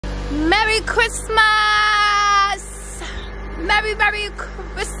Merry Christmas! Merry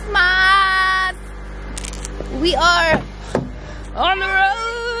Christmas! We are on the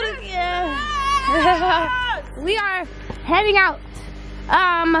road again. We are handing out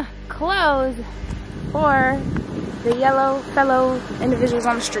clothes for the yellow fellow individuals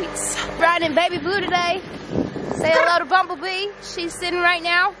on the streets. Riding in baby blue today. Say hello to Bumblebee. She's sitting right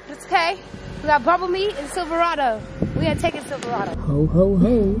now. It's okay. We got Bumblebee and Silverado. We gotta take it to Silverado. Ho ho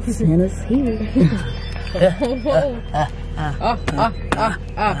ho, Santa's here.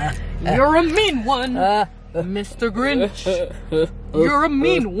 You're a mean one, Mr. Grinch. You're a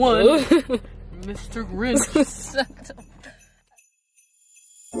mean one, Mr. Grinch.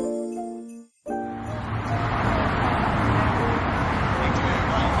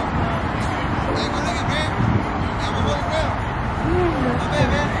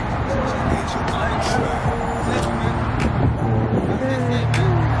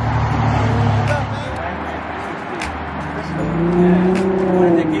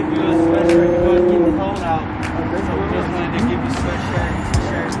 Wanted to give you a sweatshirt. You want to get the cold out, so we just wanted to give you sweatshirt and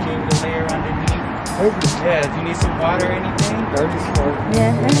t-shirts, came the layer underneath. Yeah, do you need some water or anything?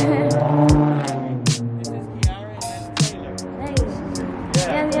 Yeah. This is Kiara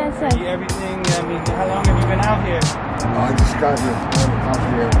and that's Taylor. Yeah, Are you everything? I mean, how long have you been out here? I just got here out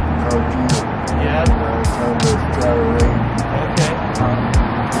here. Yeah. Okay.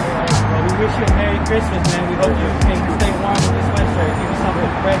 Well, we wish you a Merry Christmas, man. We hope you can stay warm with this sweatshirt. Give you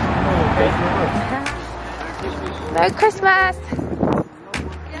something fresh and cool, okay? Merry Christmas!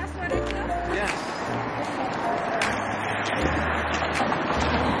 Yes.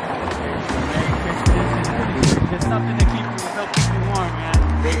 It's something to help keep you warm, man.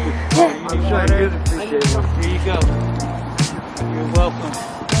 I'm sure I do appreciate it. Here you go. You're welcome.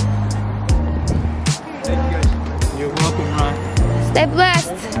 Thank you. You're welcome, Ron. Stay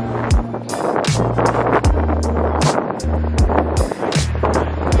blessed!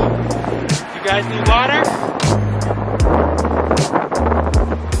 You guys need water?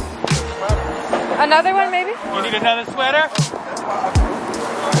 Another one, maybe? You need another sweater?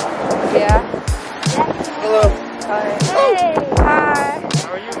 Yeah. Hello. Hi. Hey. Hi.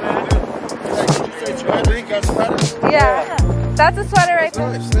 How are you, man? Yeah. That's a sweater right there.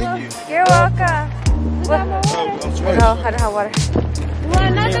 Nice, thank you. You're welcome. No, I don't have water. You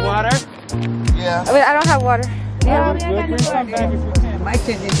need water? Yeah. I mean, I don't have water. Yeah. We'll bring some back if we can. My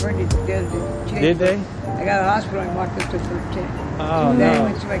tent didn't burn it. Did they? I got a hospital and walked up to the tent. Oh, Then I no.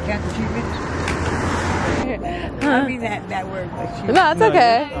 went to my cancer treatment. I mean that word, but she. No, it's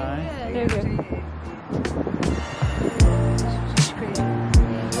okay. Fine. You're good. She's crazy.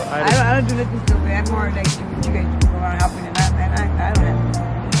 Well, I don't do nothing so bad. I'm more like you guys go around helping and not, man. I don't have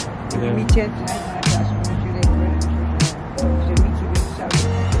to. Give me chance and I don't have to ask for you like so we keep it sorry.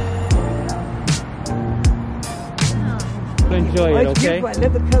 enjoy it, It's okay? beautiful. I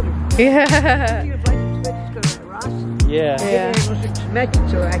love the color. Yeah. You buy some sweaters color Ross. Yeah. Yeah. It was matching,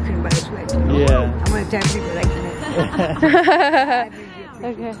 so I couldn't buy a sweat. Yeah. I'm gonna tell people like that.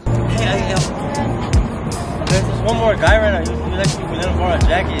 Okay. Hey, there's just one more guy right now. You like to give him more a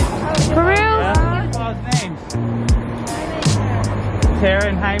jacket. For real? Yeah. What's his names? Tara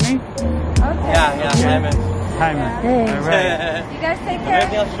and Jaime? Yeah, Simon. Jaime. Hey. All right. You guys take Everything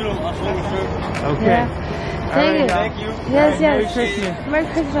care. I'll shoot him. I'll shoot him through. Okay. Yeah. All Thank you. Thank you. Yes, Merry yes. Christmas. Merry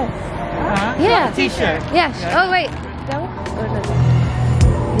Christmas. Uh-huh. Yeah. T-shirt. Yes. Oh, wait. That one? Or no?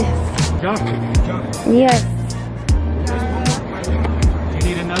 Yes. Josh. Yes. You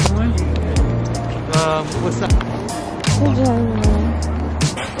need another one? What's up?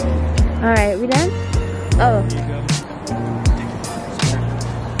 Alright, we done? Oh. Here you go.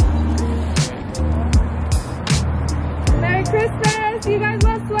 Merry Christmas! You guys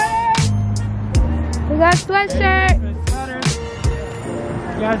want sweaters? We got sweatshirt. Sweaters.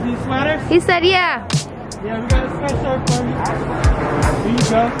 You guys need sweaters? He said yeah. Yeah, we got a sweatshirt for you. Here you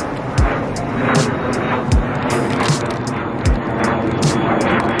go.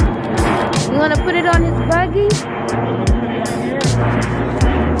 You want to put it on his buggy?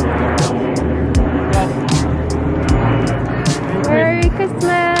 Merry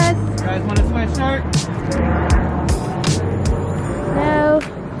Christmas! You guys want a sweatshirt? No.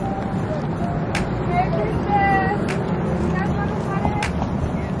 Merry Christmas! You guys want a sweater?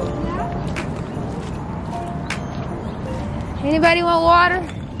 No? Anybody want water?